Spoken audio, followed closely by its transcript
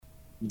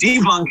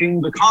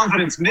Debunking the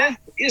confidence myth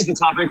is the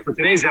topic for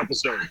today's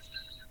episode.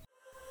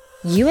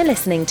 You are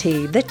listening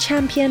to the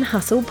Champion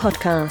Hustle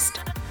podcast.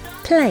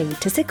 Play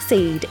to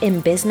succeed in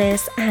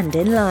business and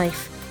in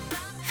life.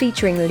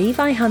 Featuring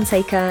Levi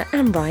Hunsaker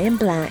and Ryan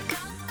Black.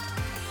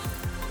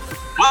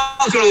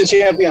 Welcome to the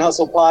Champion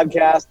Hustle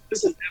podcast.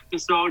 This is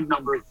episode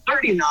number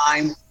 39.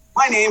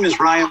 My name is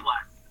Ryan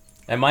Black.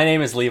 And my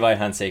name is Levi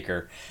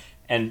Hunsaker.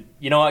 And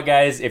you know what,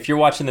 guys? If you're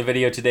watching the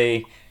video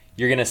today,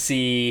 you're going to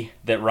see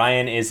that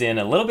Ryan is in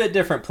a little bit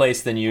different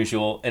place than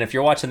usual. And if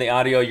you're watching the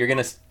audio, you're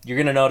going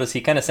to notice he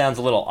kind of sounds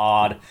a little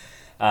odd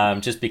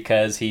just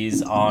because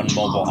he's on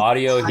mobile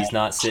audio. He's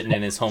not sitting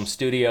in his home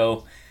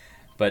studio.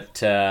 But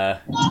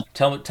tell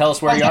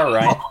us where you are,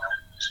 Ryan.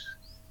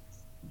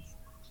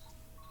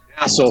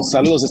 Yeah, so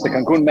saludos desde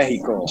Cancun,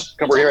 Mexico.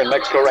 We're here in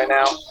Mexico right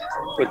now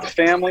with the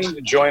family,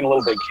 enjoying a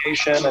little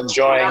vacation,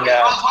 enjoying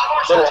a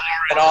little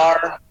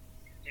R&R,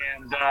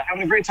 and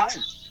having a great time.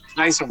 It's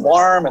nice and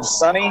warm and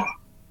sunny.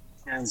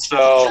 And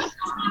so,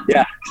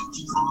 yeah,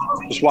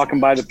 just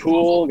walking by the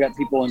pool. Got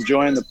people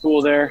enjoying the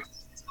pool there.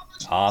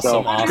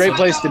 Awesome. Great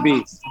place to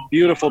be.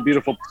 Beautiful,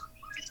 beautiful.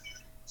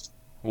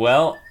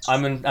 Well,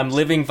 I'm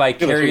living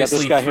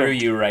vicariously through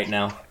you right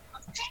now.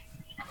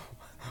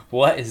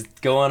 What is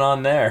going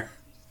on there?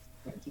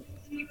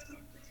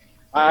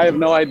 I have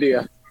no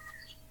idea.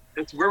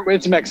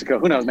 It's Mexico.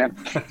 Who knows, man?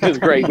 It's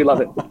great. We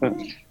love it.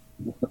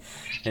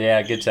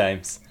 Yeah, good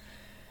times.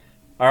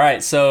 All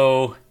right,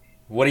 so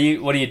what are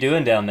you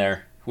doing down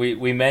there?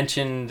 We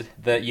mentioned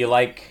that you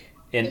like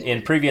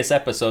in previous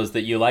episodes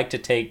that you like to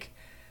take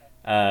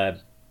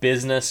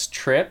business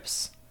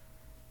trips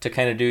to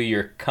kind of do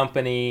your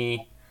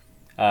company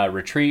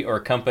retreat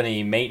or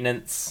company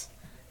maintenance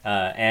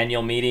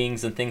annual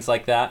meetings and things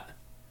like that.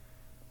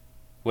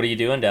 What are you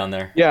doing down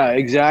there? Yeah,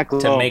 exactly.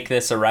 To make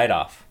this a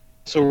write-off.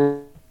 So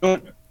we're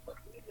doing.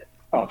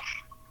 Oh,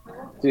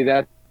 see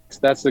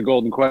that's the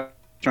golden question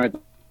right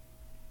there.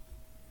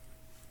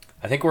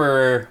 I think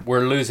we're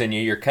losing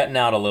you. You're cutting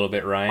out a little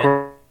bit,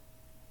 Ryan.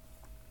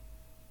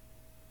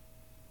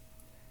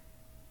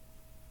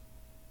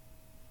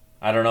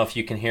 I don't know if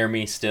you can hear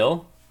me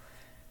still,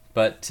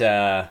 but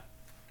to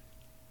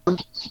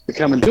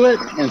come and do it.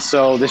 And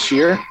so this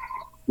year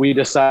we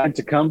decided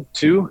to come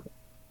to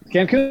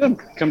Cancun,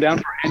 come down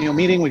for our annual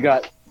meeting. We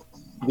got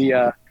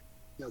the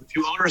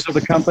two owners of the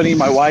company,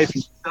 my wife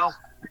and myself,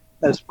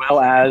 as well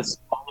as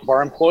all of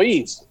our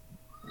employees.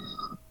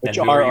 Which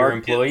and who are your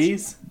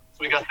employees?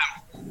 We got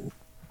them.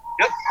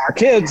 Yep, our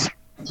kids.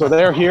 So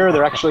they're here.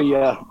 They're actually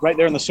right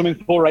there in the swimming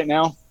pool right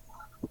now.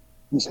 I'm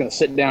just going to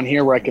sit down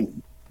here where I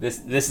can. This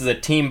is a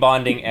team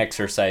bonding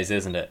exercise,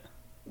 isn't it?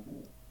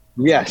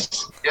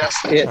 Yes,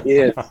 it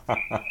is.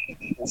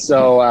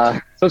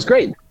 So it's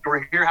great.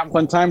 We're here having a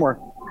fun time.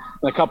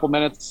 In a couple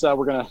minutes,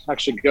 we're going to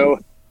actually go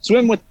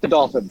swim with the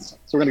dolphins.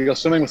 So we're going to go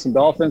swimming with some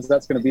dolphins.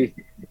 That's going to be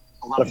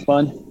a lot of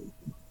fun.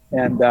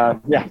 And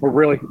yeah,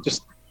 we're at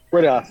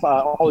a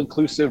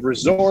all-inclusive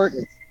resort.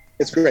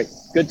 It's great.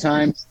 Good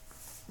time.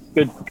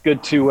 Good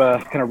to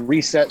kind of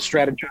reset,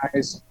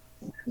 strategize,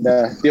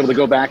 and be able to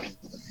go back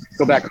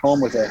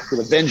home with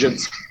a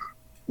vengeance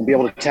and be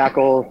able to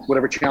tackle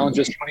whatever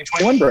challenges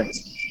 2021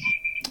 brings.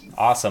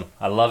 Awesome.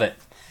 I love it.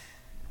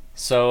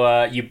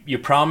 So you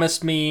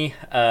promised me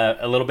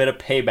a little bit of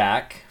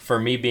payback for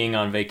me being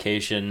on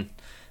vacation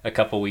a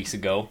couple weeks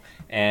ago,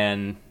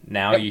 and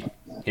now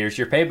here's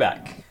your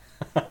payback.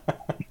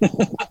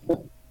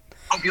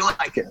 Hope you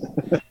like it.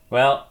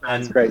 Well,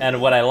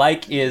 and what I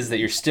like is that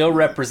you're still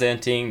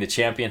representing the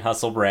Champion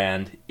Hustle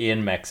brand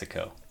in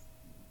Mexico.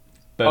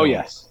 Boom. Oh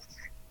yes,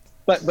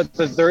 but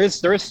there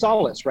is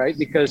solace, right?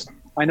 Because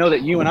I know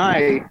that you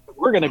and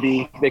we're going to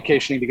be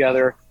vacationing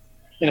together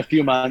in a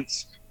few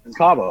months in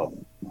Cabo.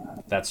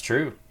 That's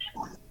true.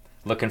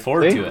 Looking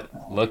forward to it.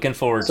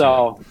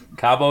 To it.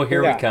 Cabo,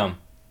 here we come.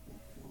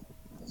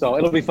 So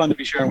it'll be fun to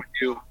be sharing with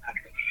you.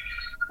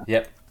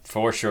 Yep,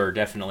 for sure,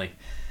 definitely.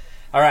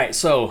 All right,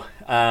 so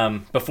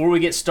before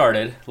we get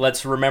started,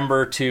 let's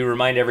remember to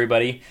remind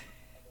everybody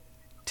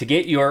to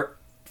get your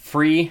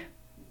free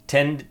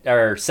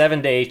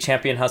 7-day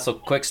Champion Hustle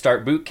Quick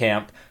Start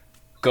Bootcamp.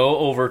 Go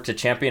over to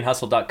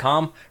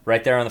championhustle.com.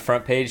 Right there on the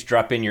front page,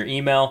 drop in your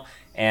email,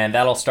 and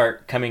that'll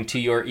start coming to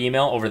your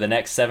email over the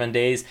next 7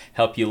 days,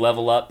 help you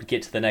level up,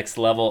 get to the next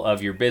level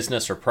of your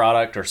business or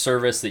product or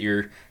service that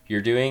you're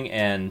doing,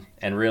 and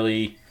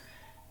really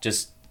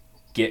just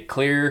get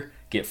clear,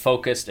 get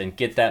focused, and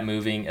get that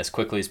moving as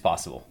quickly as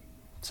possible.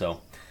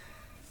 So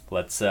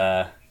let's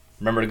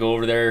remember to go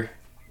over there,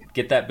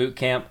 get that boot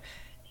camp,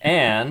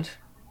 and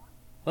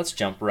let's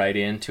jump right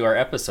into our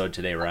episode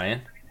today,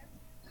 Ryan.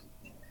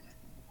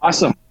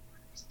 Awesome.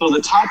 So the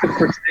topic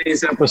for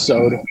today's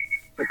episode,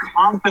 the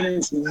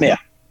confidence myth.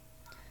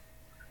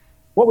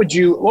 What would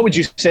you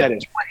say that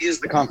is? What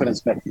is the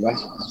confidence myth,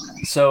 Wes?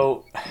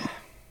 So,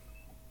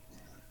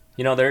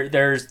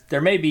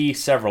 there may be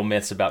several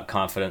myths about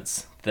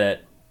confidence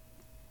that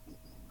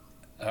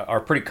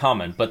are pretty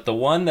common, but the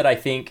one that I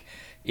think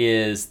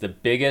is the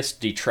biggest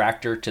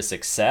detractor to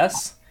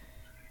success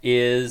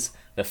is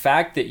the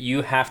fact that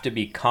you have to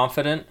be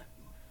confident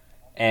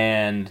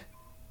and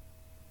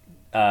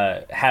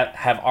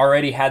have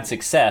already had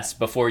success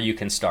before you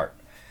can start.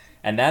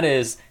 And that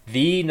is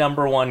the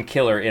number one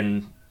killer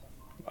in,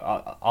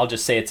 I'll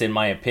just say it's in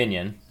my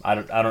opinion. I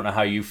don't know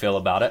how you feel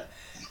about it,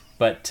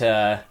 but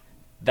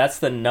that's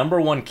the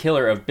number one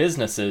killer of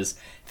businesses,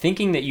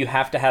 thinking that you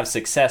have to have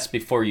success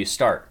before you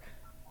start.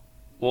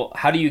 Well,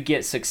 how do you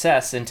get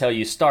success until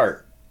you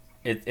start?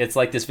 It's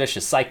like this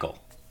vicious cycle.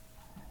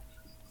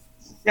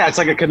 Yeah, it's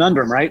like a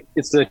conundrum, right?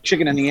 It's the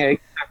chicken and the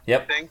egg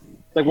thing.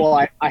 It's like, well,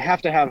 I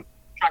have to have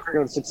track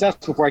record of success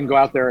before I can go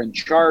out there and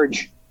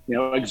charge,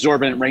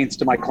 exorbitant rates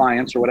to my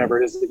clients or whatever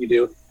it is that you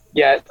do.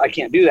 Yet I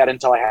can't do that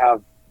until I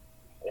have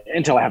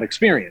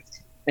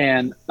experience.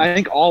 And I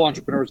think all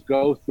entrepreneurs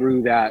go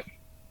through that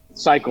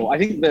cycle. I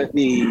think that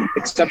the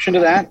exception to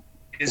that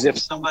is if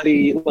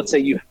somebody, let's say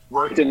you've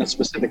worked in a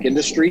specific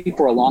industry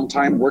for a long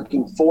time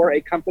working for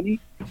a company,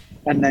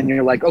 and then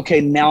you're like,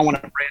 okay, now I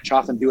want to branch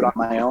off and do it on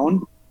my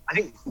own. I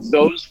think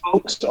those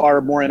folks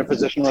are more in a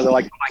position where they're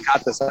like, oh, I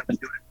got this. I've been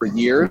doing it for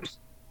years.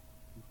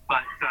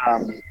 But I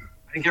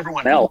think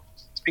everyone else,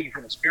 speaking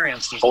from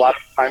experience, there's a lot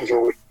of times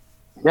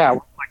where I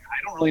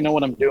don't really know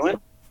what I'm doing.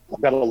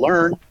 I've got to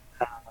learn,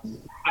 but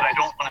I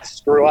don't want to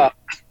screw up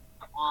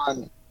on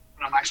when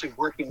I'm actually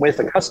working with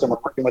a customer,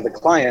 working with a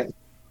client.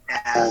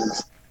 And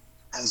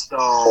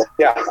so,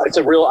 I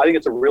think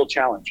it's a real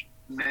challenge.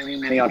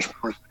 Many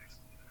entrepreneurs.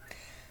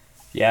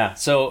 Yeah.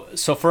 So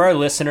for our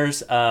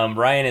listeners,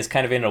 Ryan is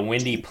kind of in a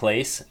windy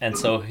place, and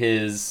so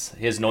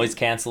his noise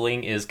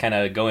canceling is kind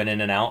of going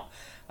in and out.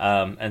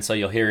 And so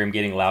you'll hear him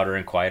getting louder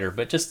and quieter,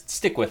 but just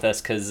stick with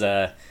us because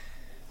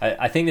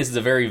I think this is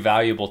a very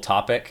valuable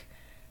topic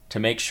to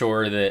make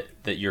sure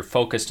that you're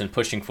focused and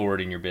pushing forward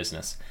in your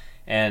business.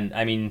 And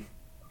I mean,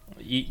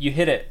 you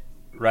hit it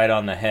right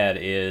on the head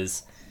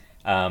is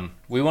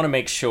we want to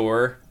make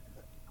sure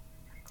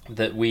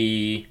that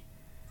we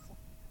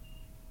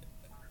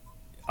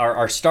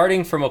are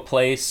starting from a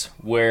place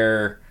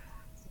where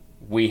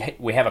we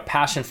have a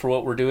passion for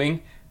what we're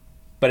doing,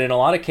 but in a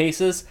lot of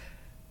cases,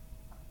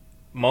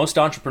 most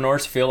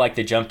entrepreneurs feel like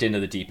they jumped into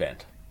the deep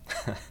end.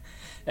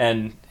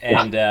 and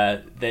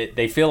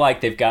they feel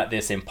like they've got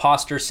this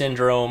imposter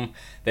syndrome.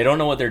 They don't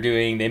know what they're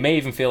doing. They may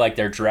even feel like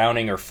they're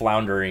drowning or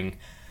floundering.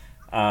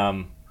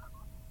 And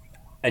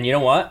you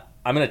know what?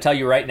 I'm going to tell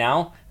you right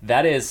now,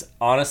 that is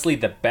honestly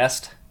the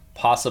best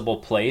possible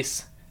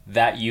place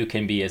that you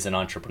can be as an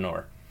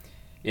entrepreneur.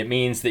 It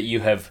means that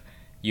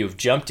you've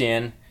jumped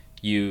in,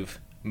 you've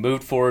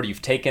moved forward,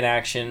 you've taken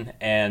action,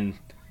 and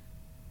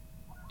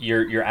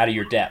you're out of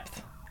your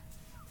depth.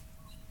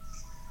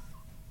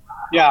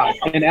 Yeah,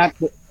 and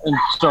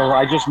so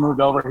I just moved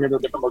over here to a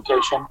different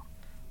location.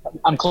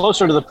 I'm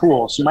closer to the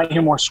pool, so you might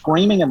hear more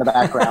screaming in the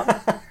background.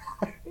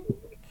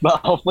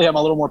 But hopefully I'm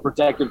a little more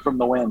protected from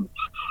the wind.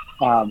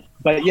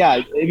 But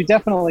yeah, you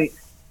definitely,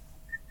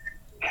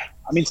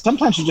 I mean,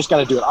 sometimes you just got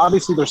to do it.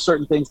 Obviously, there's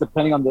certain things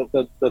depending on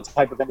the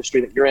type of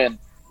industry that you're in.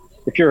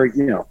 If you're,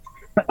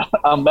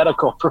 a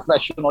medical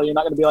professional, you're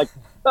not going to be like,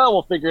 oh,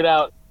 we'll figure it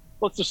out.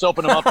 Let's just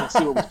open them up and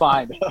see what we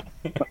find.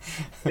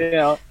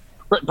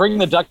 Bring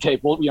the duct tape.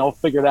 We'll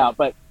figure it out.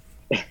 But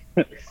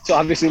so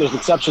obviously there's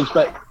exceptions.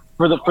 But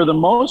for the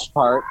most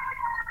part,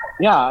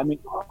 yeah. I mean,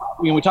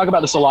 we talk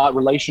about this a lot.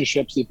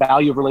 Relationships, the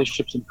value of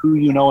relationships, and who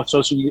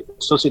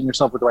associating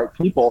yourself with the right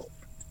people.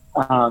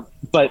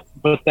 But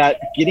that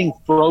getting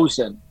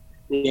frozen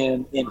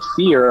in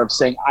fear of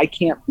saying I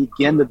can't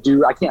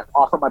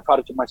offer my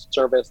product or my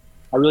service.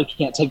 I really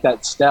can't take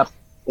that step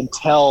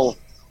until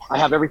I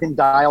have everything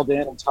dialed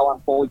in, until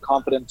I'm fully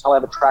confident, until I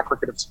have a track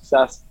record of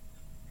success.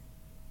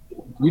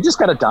 You just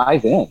got to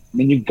dive in. I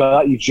mean,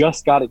 you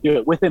just got to do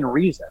it within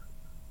reason,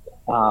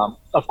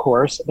 of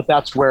course. But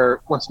that's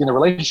where, once again, the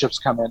relationships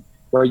come in,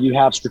 where you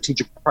have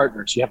strategic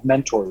partners, you have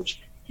mentors,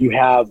 you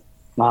have,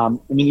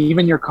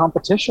 even your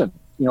competition.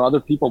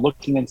 Other people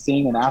looking and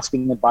seeing and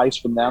asking advice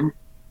from them.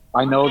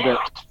 I know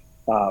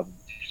that,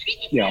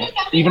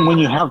 even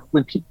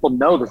when people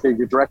know that they're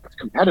your direct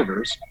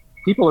competitors,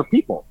 people are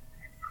people.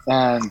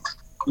 And,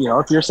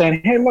 if you're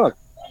saying, hey, look,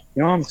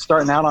 I'm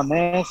starting out on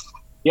this.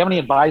 Do you have any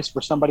advice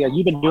for somebody?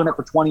 You've been doing it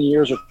for 20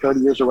 years or 30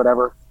 years or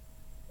whatever.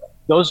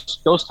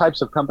 Those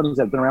types of companies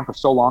that have been around for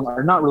so long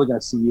are not really going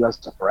to see you as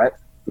a threat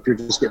if you're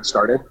just getting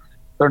started.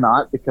 They're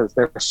not, because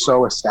they're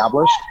so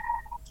established.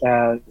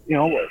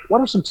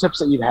 What are some tips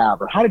that you'd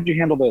have? Or how did you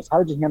handle this? How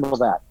did you handle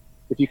that?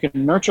 If you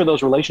can nurture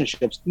those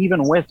relationships,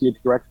 even with your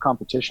direct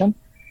competition,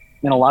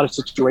 in a lot of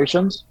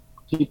situations,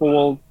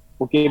 people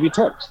will give you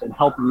tips and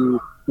help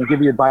you,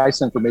 give you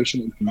advice and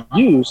information that you can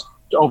use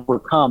to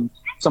overcome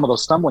some of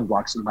those stumbling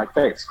blocks that you might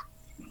face.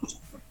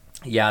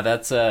 Yeah,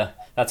 that's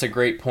a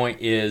great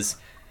point. Is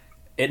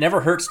it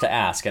never hurts to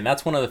ask, and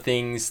that's one of the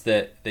things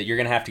that you're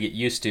going to have to get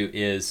used to.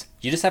 Is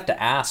you just have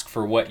to ask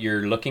for what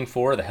you're looking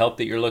for, the help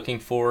that you're looking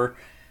for,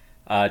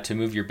 to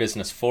move your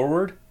business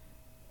forward.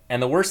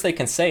 And the worst they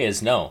can say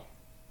is no.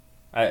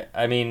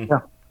 I mean,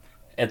 yeah.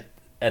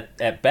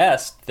 At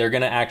best, they're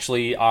going to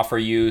actually offer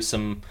you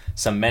some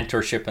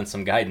mentorship and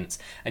some guidance.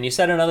 And you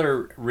said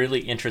another really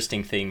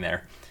interesting thing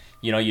there.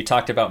 You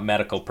talked about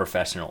medical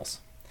professionals.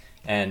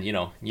 And you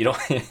don't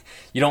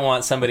you don't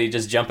want somebody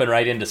just jumping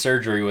right into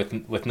surgery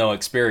with no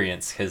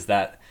experience, because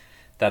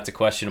that's a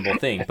questionable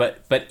thing.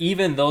 But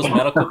even those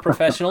medical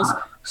professionals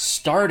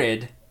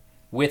started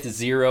with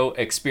zero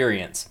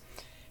experience.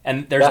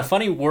 And there's a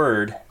funny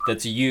word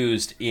that's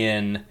used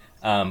in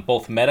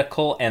both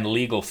medical and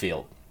legal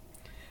field.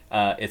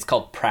 It's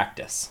called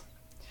practice.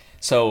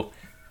 So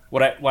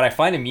what I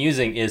find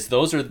amusing is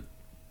those are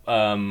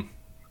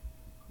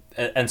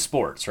and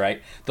sports,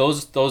 right?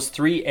 Those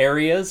three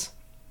areas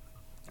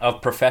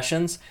of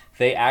professions,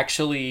 they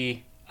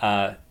actually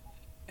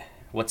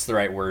what's the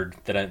right word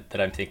that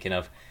I'm thinking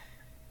of?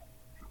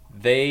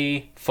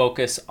 They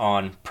focus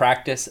on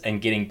practice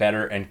and getting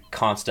better and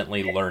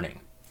constantly learning,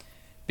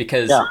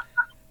 because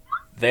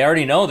they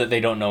already know that they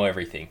don't know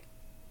everything.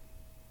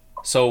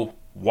 So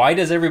why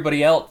does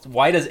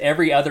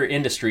every other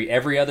industry,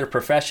 every other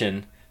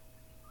profession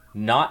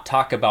not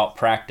talk about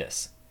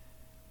practice?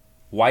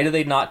 Why do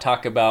they not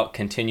talk about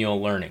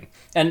continual learning?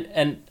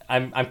 And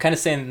I'm kind of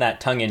saying that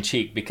tongue in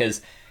cheek,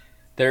 because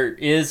there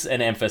is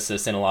an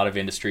emphasis in a lot of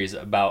industries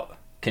about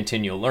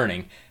continual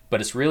learning, but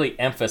it's really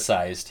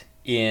emphasized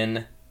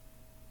in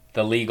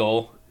the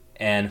legal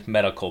and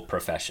medical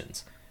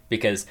professions,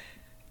 because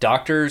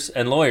doctors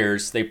and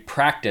lawyers, they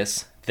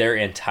practice their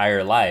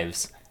entire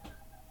lives.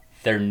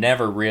 They're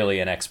never really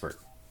an expert.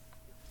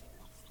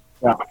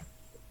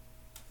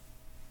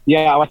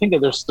 Yeah, I think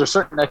that there's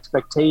certain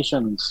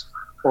expectations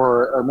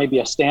or maybe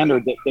a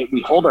standard that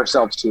we hold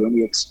ourselves to, and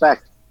we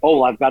expect,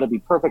 oh, I've got to be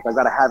perfect, I've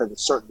got to have it at a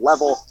certain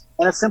level,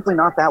 and it's simply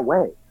not that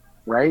way,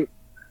 right?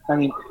 I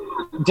mean,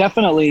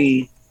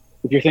 definitely,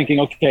 if you're thinking,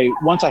 okay,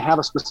 once I have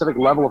a specific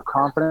level of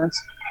confidence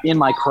in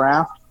my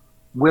craft,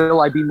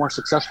 will I be more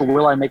successful?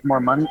 Will I make more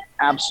money?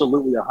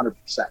 Absolutely, 100%.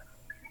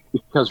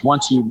 Because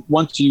once you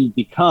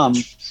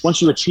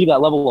achieve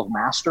that level of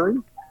mastery,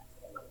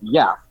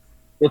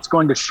 it's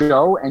going to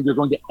show, and you're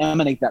going to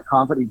emanate that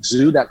confidence,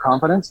 exude that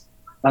confidence,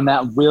 and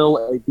that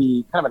will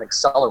be kind of an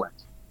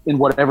accelerant in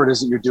whatever it is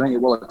that you're doing.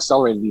 It will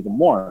accelerate it even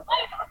more.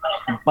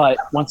 But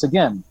once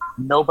again,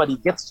 nobody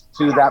gets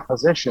to that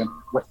position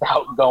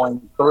without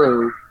going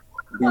through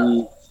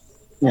going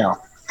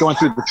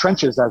through the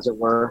trenches, as it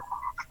were,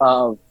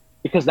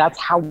 because that's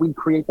how we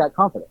create that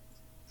confidence.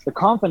 The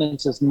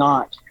confidence is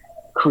not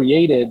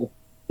created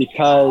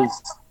because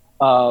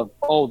of,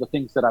 the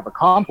things that I've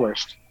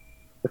accomplished.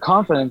 The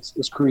confidence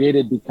is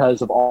created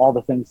because of all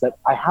the things that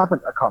I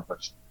haven't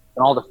accomplished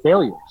and all the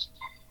failures,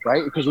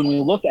 right? Because when we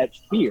look at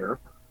fear,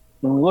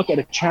 when we look at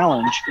a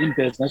challenge in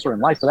business or in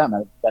life for that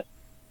matter, but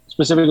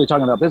specifically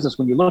talking about business,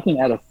 when you're looking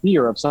at a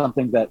fear of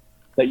something that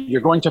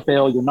you're going to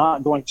fail, you're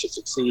not going to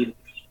succeed,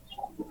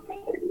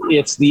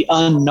 it's the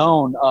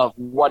unknown of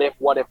what if.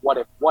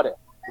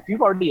 If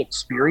you've already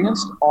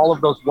experienced all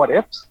of those what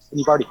ifs and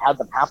you've already had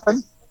them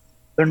happen,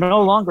 they're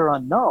no longer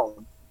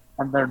unknown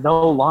and they're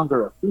no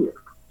longer a fear.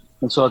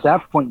 And so at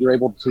that point, you're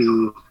able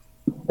to,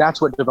 that's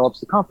what develops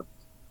the confidence.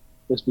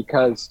 Is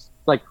because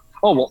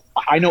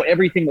I know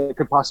everything that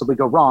could possibly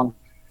go wrong.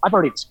 I've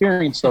already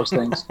experienced those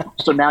things.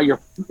 So now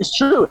it's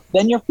true.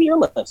 Then you're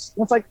fearless.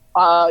 It's like,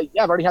 I've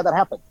already had that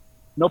happen.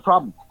 No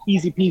problem.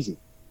 Easy peasy.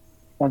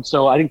 And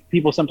so I think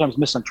people sometimes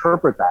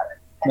misinterpret that.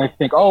 And they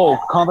think,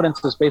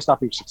 confidence is based off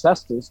of your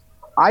successes.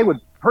 I would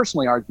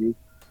personally argue,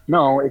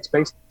 no, it's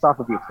based off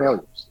of your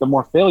failures. The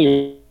more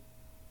failures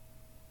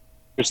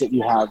that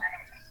you have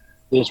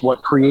is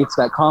what creates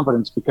that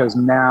confidence, because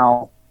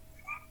now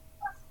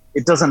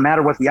it doesn't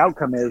matter what the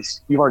outcome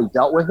is. You've already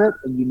dealt with it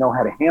and you know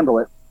how to handle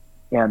it.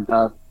 And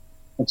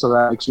so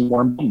that makes you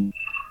more mean.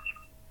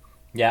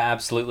 Yeah,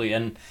 absolutely.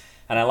 And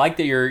I like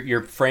that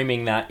you're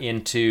framing that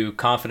into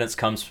confidence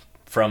comes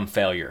from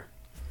failure.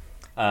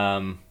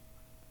 And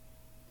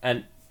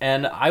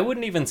I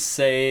wouldn't even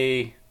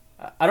say,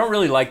 I don't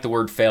really like the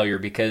word failure,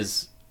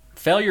 because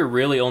failure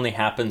really only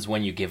happens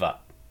when you give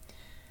up.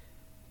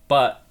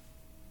 But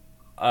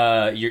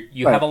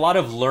you have a lot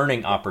of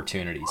learning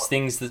opportunities,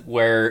 things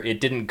where it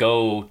didn't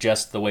go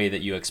just the way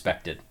that you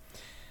expected.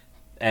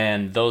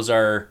 And those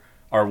are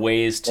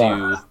ways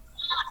to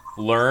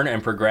learn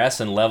and progress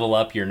and level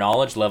up your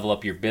knowledge, level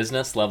up your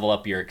business, level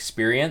up your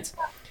experience.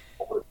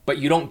 But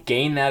you don't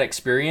gain that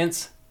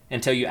experience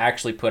until you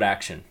actually put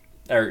action,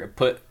 or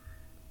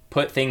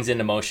put things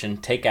into motion,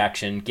 take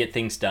action, get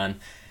things done.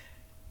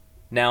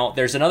 Now,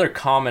 there's another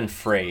common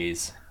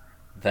phrase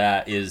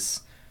that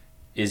is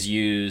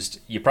used.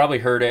 You probably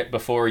heard it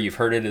before. You've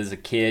heard it as a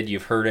kid.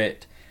 You've heard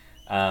it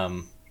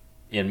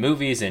in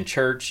movies, in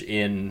church,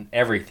 in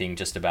everything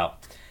just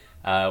about.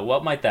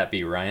 What might that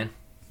be, Ryan?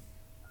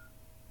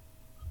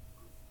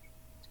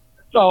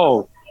 Try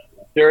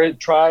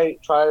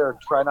or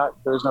try not.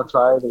 There's no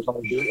try. There's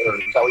only do. Or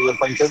is that what you're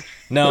playing to?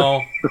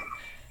 No.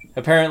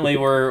 Apparently,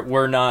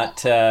 we're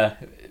not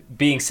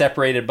being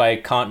separated by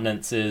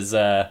continents is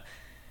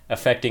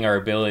affecting our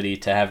ability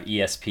to have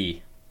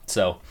ESP.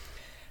 So,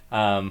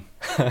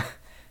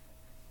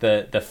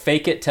 the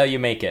fake it till you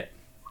make it.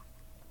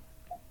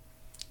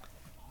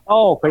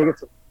 Oh, fake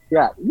it.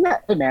 Yeah.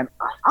 Hey, man,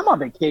 I'm on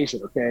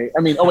vacation. Okay.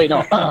 I mean,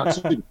 no.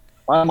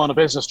 I'm on a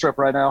business trip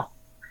right now.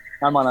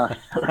 I'm on a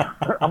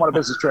I'm on a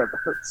business trip,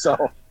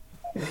 so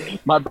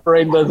my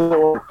brain doesn't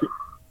work.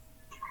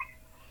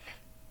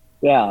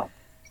 Yeah.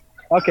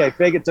 Okay.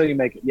 Fake it till you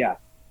make it. Yeah.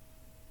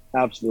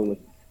 Absolutely.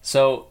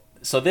 So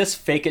this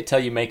fake it till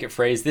you make it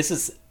phrase, this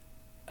is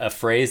a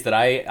phrase that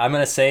I'm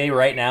going to say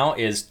right now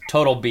is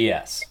total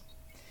BS,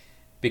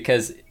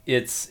 because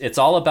it's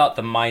all about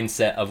the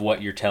mindset of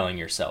what you're telling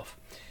yourself.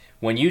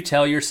 When you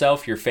tell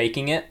yourself you're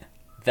faking it,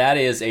 that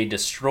is a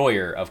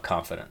destroyer of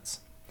confidence.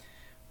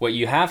 What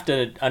you have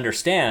to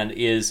understand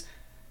is,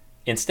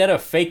 instead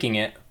of faking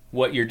it,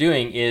 what you're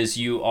doing is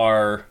you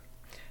are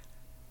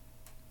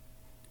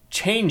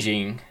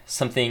changing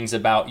some things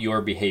about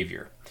your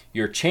behavior.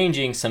 You're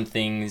changing some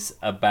things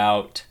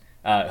about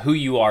who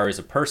you are as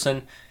a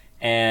person,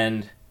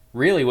 and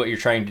really what you're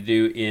trying to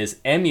do is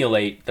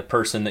emulate the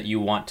person that you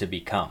want to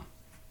become.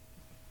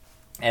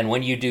 And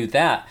when you do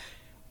that,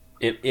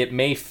 it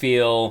may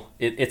feel,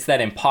 it's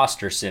that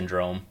imposter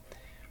syndrome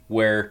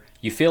where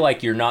you feel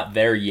like you're not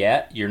there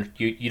yet.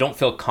 You don't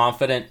feel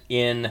confident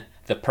in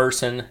the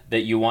person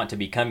that you want to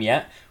become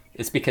yet.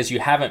 It's because you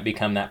haven't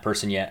become that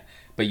person yet,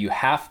 but you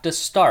have to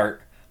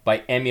start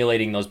by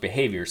emulating those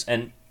behaviors.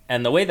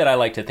 And the way that I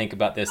like to think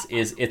about this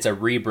is it's a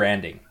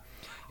rebranding.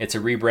 It's a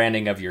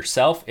rebranding of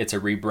yourself. It's a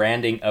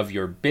rebranding of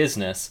your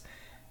business.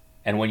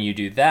 And when you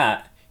do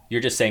that,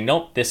 you're just saying,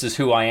 nope, this is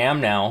who I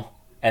am now.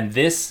 And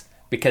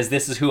because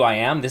this is who I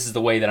am, this is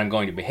the way that I'm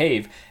going to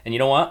behave. And you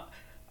know what?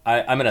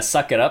 I'm going to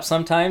suck it up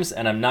sometimes,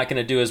 and I'm not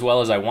going to do as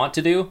well as I want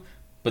to do.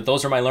 But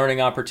those are my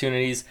learning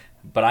opportunities.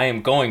 But I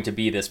am going to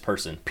be this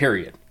person,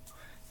 period.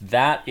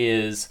 That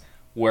is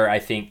where I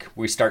think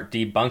we start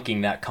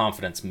debunking that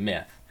confidence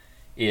myth,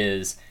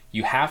 is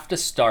you have to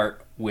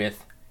start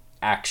with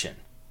action.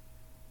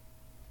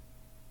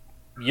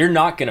 You're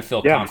not going to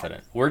feel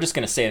confident. We're just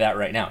going to say that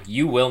right now.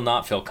 You will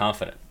not feel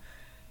confident.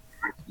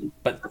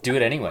 But do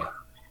it anyway,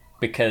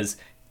 because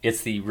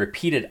it's the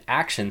repeated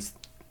actions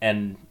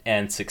and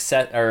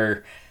success,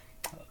 or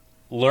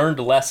learned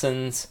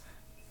lessons.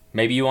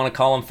 Maybe you want to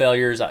call them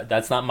failures.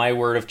 That's not my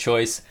word of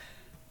choice,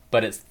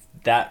 but it's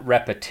that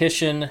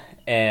repetition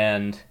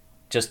and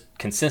just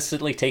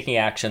consistently taking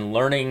action,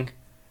 learning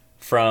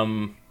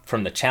from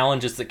the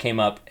challenges that came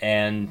up,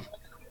 and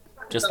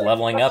just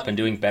leveling up and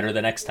doing better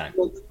the next time.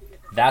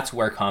 That's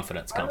where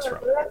confidence comes from.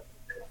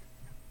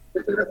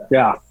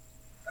 Yeah.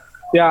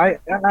 Yeah,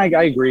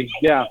 I agree.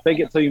 Yeah, fake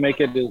it till you make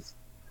it is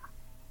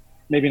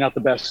maybe not the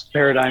best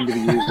paradigm to be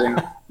using.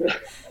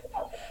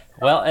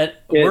 Well,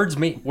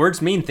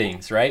 words mean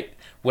things, right?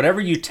 Whatever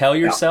you tell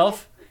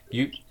yourself,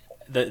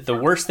 the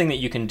worst thing that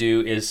you can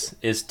do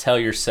is tell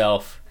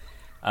yourself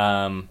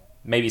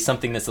maybe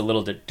something that's a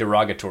little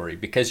derogatory,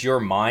 because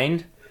your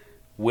mind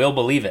will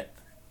believe it.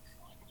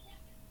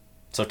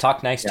 So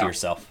talk nice to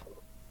yourself.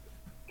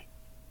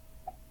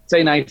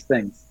 Say nice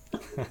things.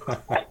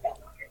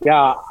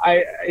 Yeah,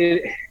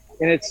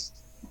 it's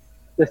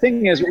the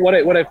thing is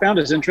what I found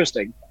is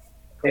interesting,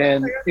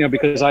 and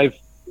because I've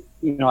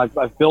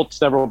built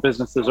several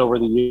businesses over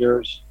the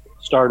years,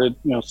 started,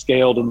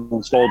 scaled and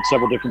then sold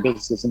several different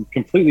businesses in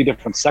completely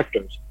different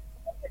sectors.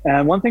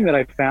 And one thing that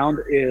I found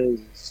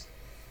is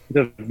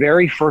the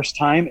very first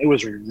time it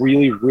was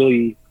really,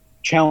 really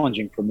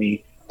challenging for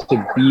me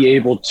to be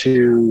able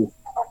to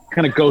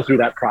kind of go through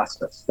that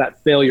process,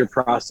 that failure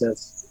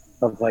process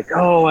of like,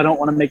 oh, I don't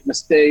want to make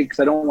mistakes.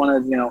 I don't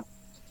want to,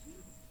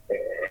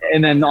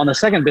 and then on the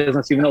second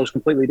business, even though it was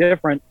completely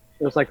different,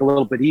 it was like a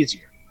little bit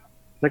easier.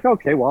 It's like,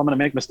 okay, well, I'm going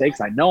to make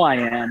mistakes. I know I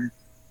am,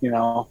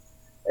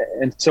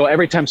 and so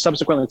every time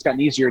subsequently it's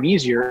gotten easier and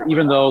easier,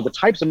 even though the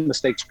types of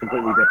mistakes are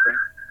completely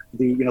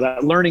different.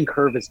 That learning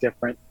curve is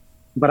different,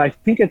 but I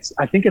think it's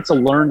a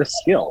learned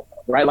skill,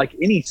 right? Like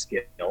any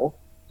skill,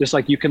 just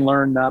like you can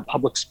learn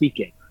public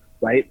speaking,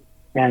 right?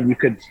 And you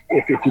could,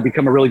 if you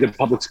become a really good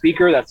public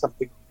speaker, that's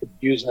something you could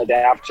use and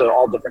adapt to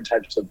all different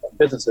types of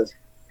businesses.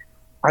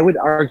 I would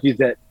argue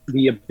that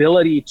the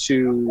ability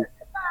to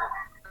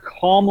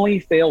calmly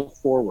fail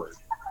forward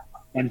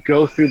and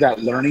go through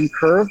that learning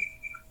curve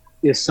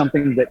is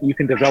something that you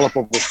can develop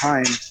over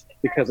time,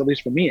 because at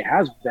least for me, it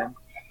has been.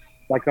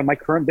 Like on my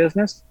current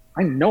business,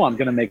 I know I'm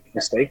going to make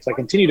mistakes. I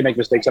continue to make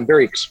mistakes. I'm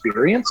very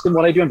experienced in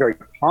what I do. I'm very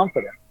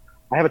confident.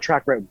 I have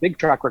a big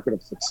track record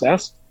of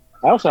success.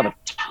 I also have a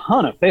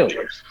ton of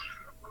failures,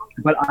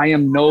 but I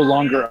am no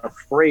longer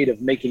afraid of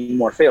making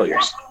more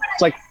failures.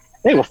 It's like,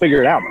 hey, we'll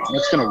figure it out, man.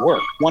 It's going to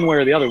work. One way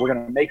or the other, we're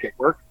going to make it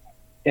work.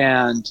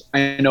 And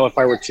I know if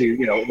I were to,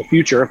 in the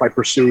future, if I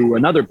pursue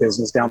another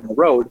business down the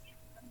road,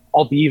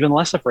 I'll be even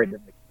less afraid of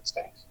making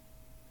mistakes,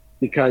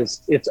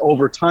 because it's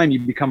over time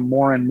you become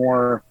more and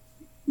more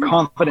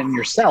confident in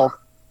yourself,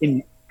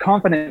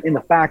 confident in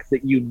the fact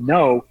that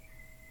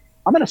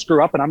I'm going to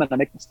screw up and I'm going to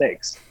make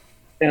mistakes.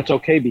 And it's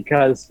okay,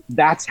 because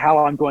that's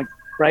how I'm going,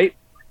 right?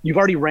 You've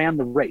already ran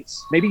the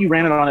race. Maybe you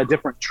ran it on a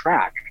different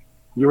track.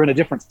 You're in a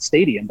different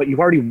stadium, but you've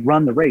already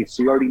run the race.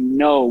 So you already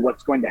know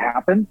what's going to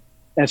happen.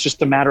 And it's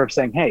just a matter of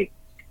saying, hey,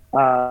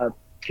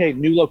 okay,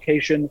 new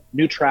location,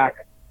 new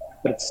track,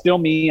 but it's still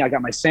me. I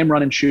got my same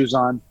running shoes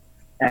on,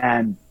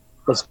 and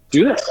let's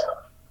do this.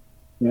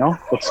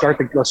 let's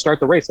start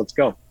the race. Let's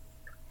go.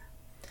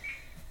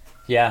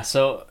 Yeah.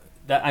 So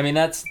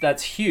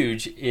that's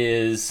huge,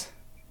 is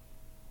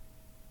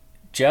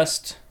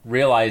just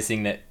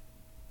realizing that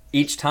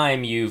each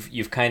time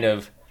you've kind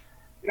of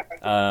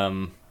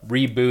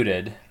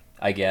rebooted,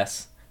 I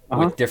guess,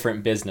 with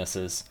different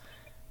businesses,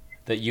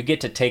 that you get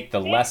to take the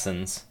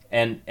lessons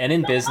and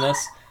in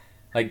business,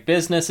 like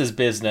business is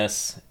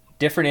business.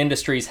 Different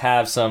industries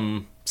have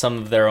some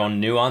of their own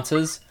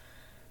nuances.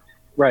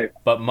 Right.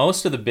 But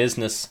most of the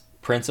business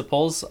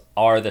principles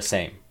are the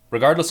same.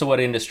 Regardless of what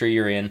industry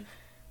you're in,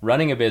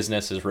 running a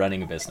business is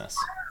running a business.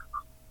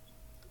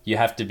 You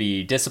have to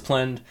be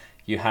disciplined.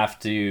 You have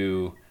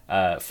to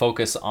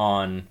focus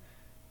on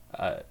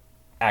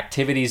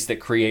activities that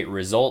create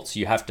results.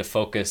 You have to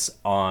focus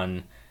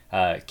on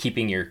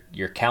keeping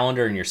your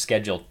calendar and your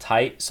schedule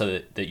tight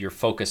so that you're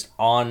focused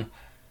on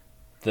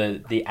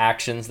the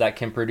actions that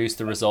can produce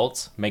the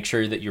results. Make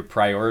sure that you're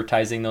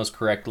prioritizing those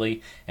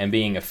correctly and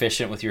being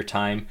efficient with your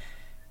time,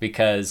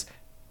 because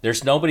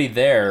there's nobody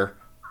there,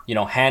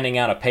 handing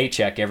out a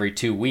paycheck every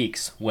 2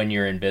 weeks when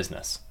you're in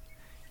business.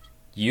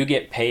 You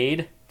get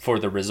paid for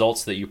the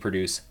results that you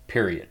produce,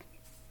 period.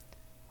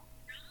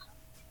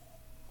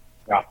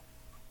 Yeah.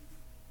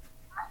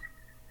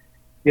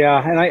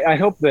 Yeah, and I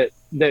hope that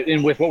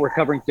in with what we're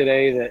covering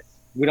today, that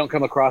we don't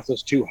come across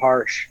as too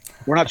harsh.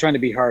 We're not trying to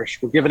be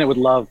harsh. We're giving it with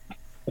love.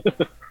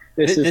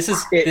 This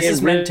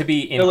is meant to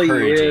be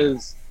encouraging.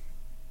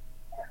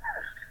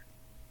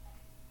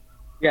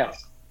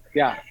 Yes.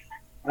 Yeah,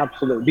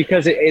 absolutely.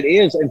 Because it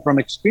is, and from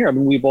experience,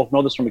 we both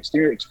know this from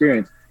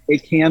experience,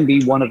 it can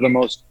be one of the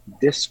most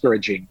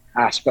discouraging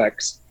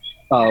aspects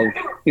of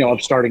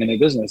starting a new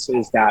business,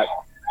 is that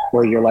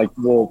where you're like,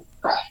 well,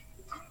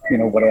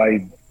 what do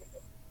I,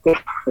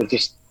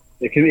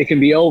 it can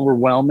be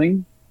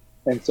overwhelming.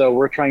 And so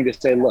we're trying to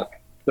say, look,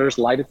 there's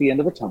light at the end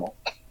of the tunnel.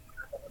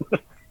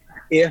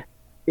 If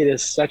it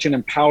is such an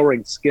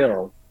empowering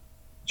skill,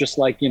 just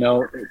like,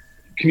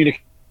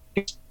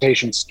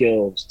 communication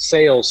skills,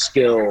 sales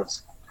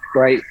skills,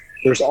 right?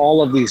 There's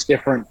all of these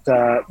different,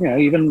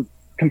 even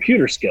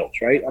computer skills,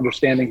 right?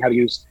 Understanding how to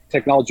use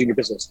technology in your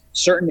business.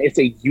 It's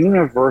a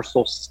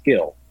universal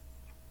skill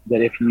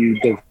that if you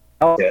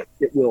develop it,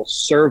 it will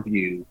serve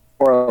you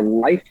for a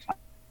lifetime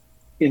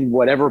in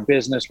whatever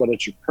business, whether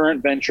it's your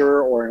current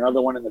venture or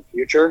another one in the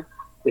future.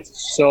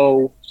 It's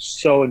so,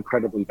 so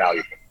incredibly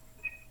valuable.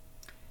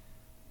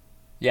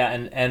 Yeah,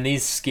 and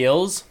these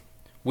skills,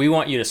 we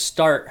want you to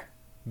start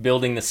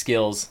building the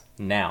skills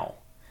now,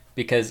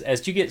 because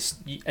as you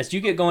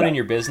get going in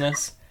your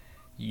business,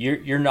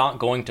 you're not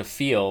going to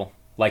feel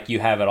like you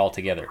have it all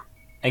together.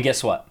 And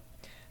guess what?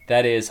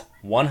 That is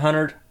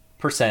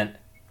 100%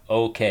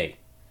 okay.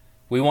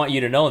 We want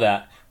you to know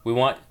that. We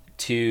want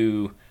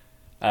you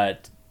to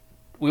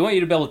be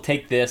able to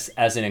take this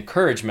as an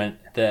encouragement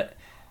that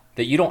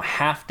you don't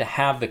have to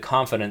have the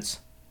confidence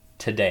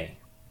today.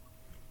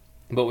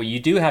 But what you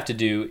do have to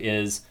do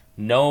is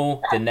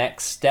know the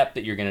next step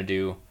that you're going to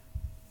do,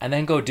 and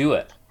then go do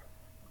it.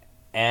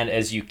 And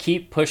as you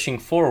keep pushing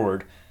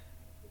forward,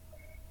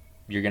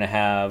 you're going to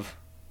have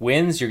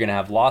wins, you're going to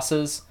have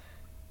losses,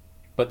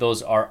 but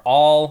those are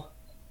all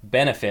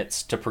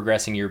benefits to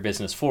progressing your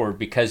business forward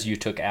because you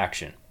took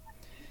action.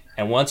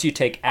 And once you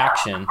take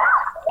action,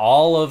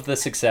 all of the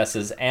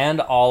successes and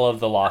all of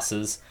the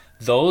losses,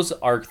 those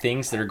are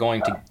things that are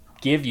going to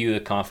give you the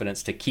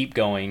confidence to keep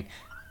going,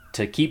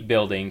 to keep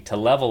building, to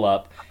level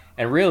up,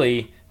 and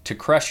really to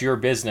crush your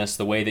business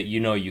the way that you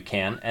know you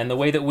can and the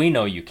way that we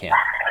know you can.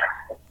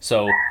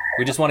 So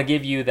we just want to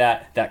give you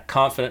that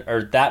confident,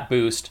 or that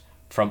boost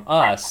from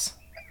us,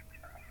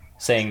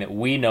 saying that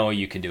we know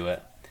you can do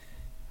it.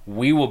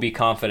 We will be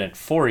confident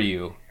for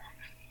you,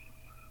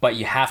 but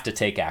you have to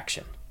take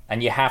action,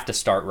 and you have to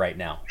start right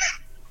now.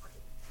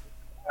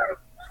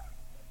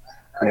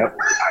 Yep.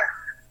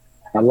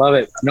 I love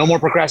it. No more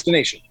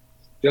procrastination.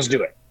 Just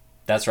do it.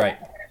 That's right.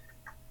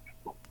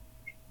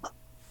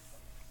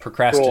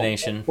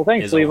 Procrastination Cool. Well,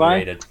 thanks, is Levi.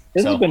 overrated.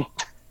 This has been...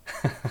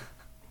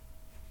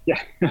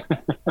 Yeah.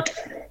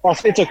 Well,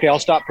 it's okay. I'll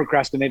stop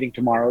procrastinating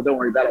tomorrow. Don't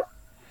worry about it.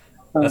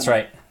 That's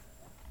right.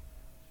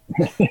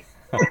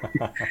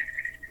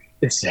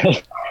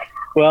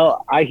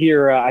 Well, I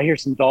hear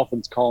some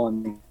dolphins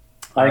calling me.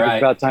 I think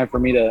it's about time for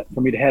me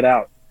to head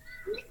out.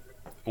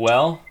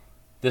 Well,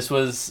 this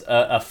was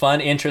a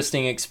fun,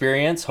 interesting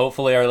experience.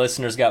 Hopefully our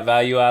listeners got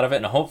value out of it,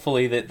 and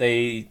hopefully that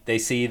they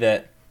see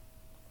that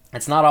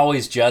it's not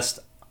always just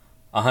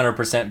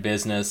 100%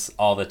 business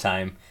all the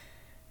time.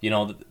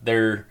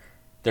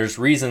 There's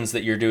reasons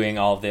that you're doing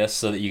all of this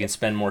so that you can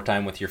spend more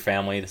time with your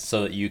family,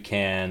 so that you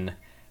can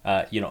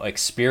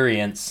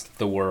experience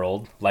the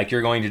world like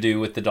you're going to do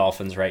with the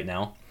dolphins right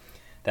now.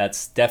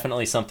 That's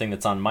definitely something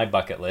that's on my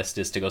bucket list,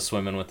 is to go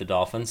swimming with the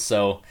dolphins.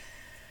 So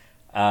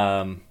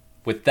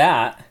with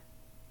that,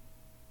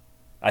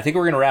 I think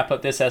we're going to wrap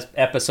up this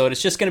episode.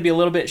 It's just going to be a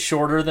little bit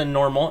shorter than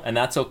normal, and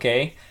that's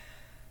okay.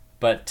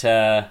 But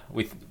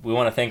we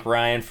want to thank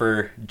Ryan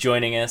for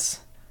joining us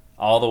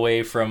all the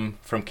way from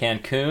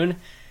Cancun,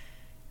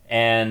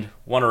 and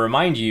want to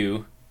remind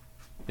you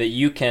that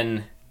you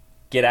can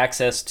get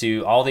access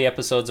to all the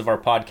episodes of our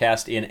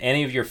podcast in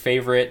any of your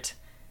favorite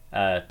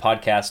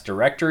podcast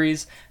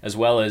directories, as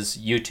well as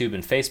YouTube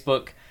and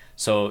Facebook.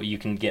 So you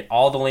can get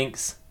all the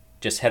links.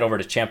 Just head over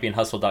to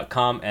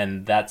championhustle.com,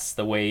 and that's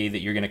the way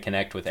that you're going to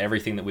connect with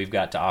everything that we've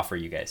got to offer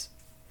you guys.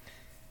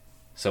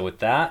 So with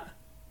that,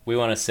 we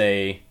want to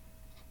say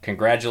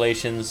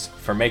congratulations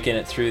for making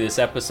it through this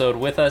episode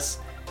with us,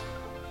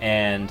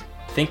 and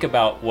think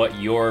about what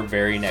your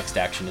very next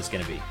action is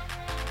going to be.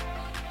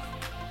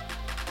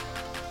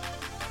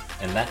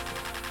 And that,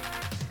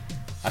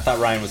 I thought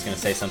Ryan was going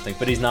to say something,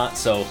 but he's not,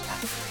 so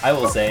I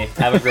will say,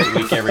 have a great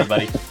week,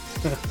 everybody.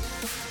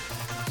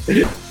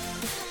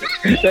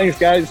 Thanks,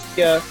 guys.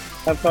 Yeah,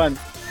 have fun.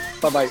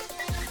 Bye-bye.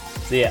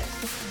 See ya.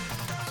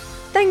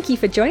 Thank you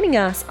for joining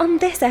us on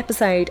this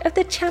episode of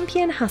the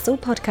Champion Hustle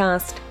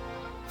podcast.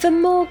 For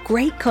more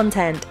great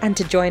content and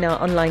to join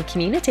our online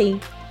community,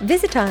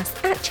 visit us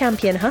at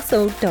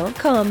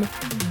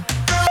championhustle.com.